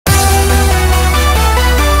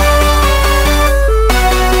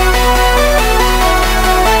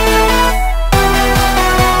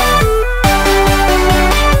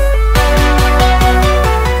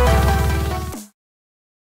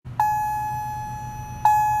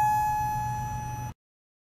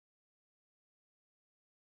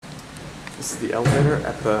This is the elevator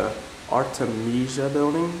at the Artemesia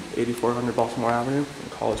building, 8400 Baltimore Avenue in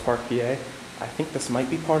College Park, PA. I think this might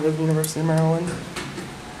be part of University of Maryland,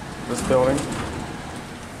 this building.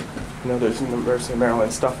 I know there's University of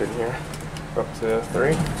Maryland stuff in here. We're up to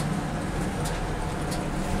 3.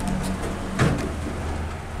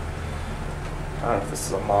 I don't know if this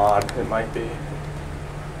is a mod, it might be.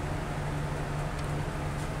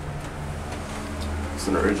 It's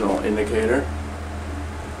an original indicator.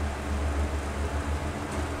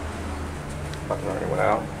 Button already went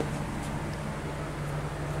out.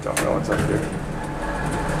 Don't know what's up here.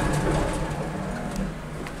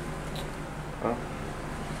 Oh,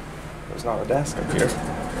 there's not a desk up here.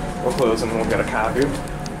 We'll close and we'll get a copy.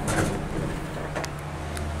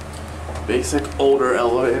 Basic older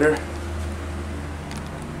elevator.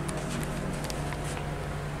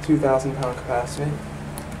 2,000 pound capacity.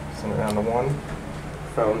 Send it down to 1.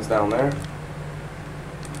 Phone's down there.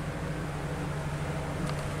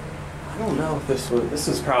 I don't know if this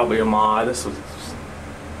is probably a mod. This was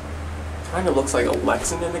kind of looks like a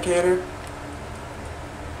Lexan indicator.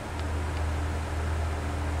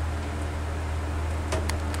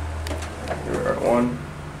 We're at 1.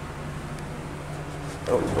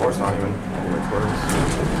 Oh, the door's not even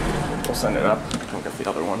closed. We'll send it up. We'll get the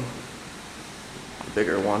other one. The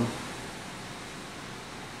bigger one.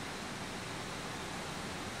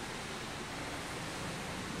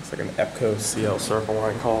 It's like an EPCO CL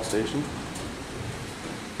Circleline call station.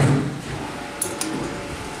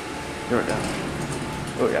 Here we go.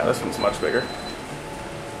 Oh yeah, this one's much bigger.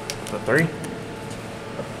 The 3.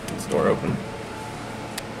 Oh, this door open.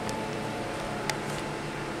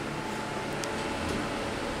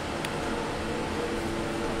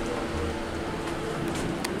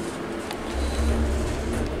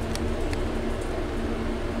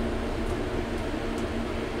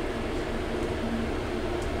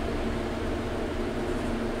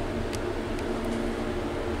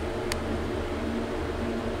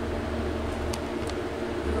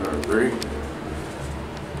 Three.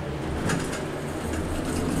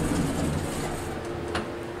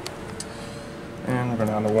 And we're going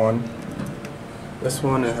down to 1. This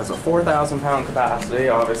one, it has a 4,000 pound capacity.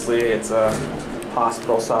 Obviously, it's a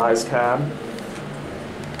hospital size cab.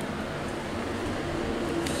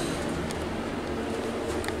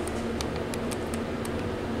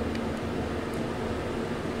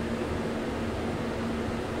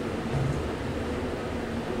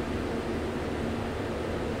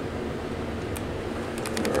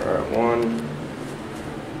 One.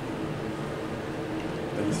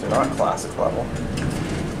 These are not classic level.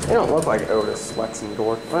 They don't look like Otis Lexan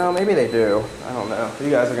door. Well, maybe they do. I don't know. You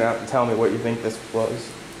guys are gonna have to tell me what you think this was.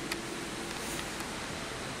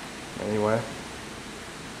 Anyway,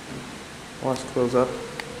 watch it close up.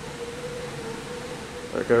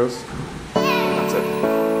 There it goes.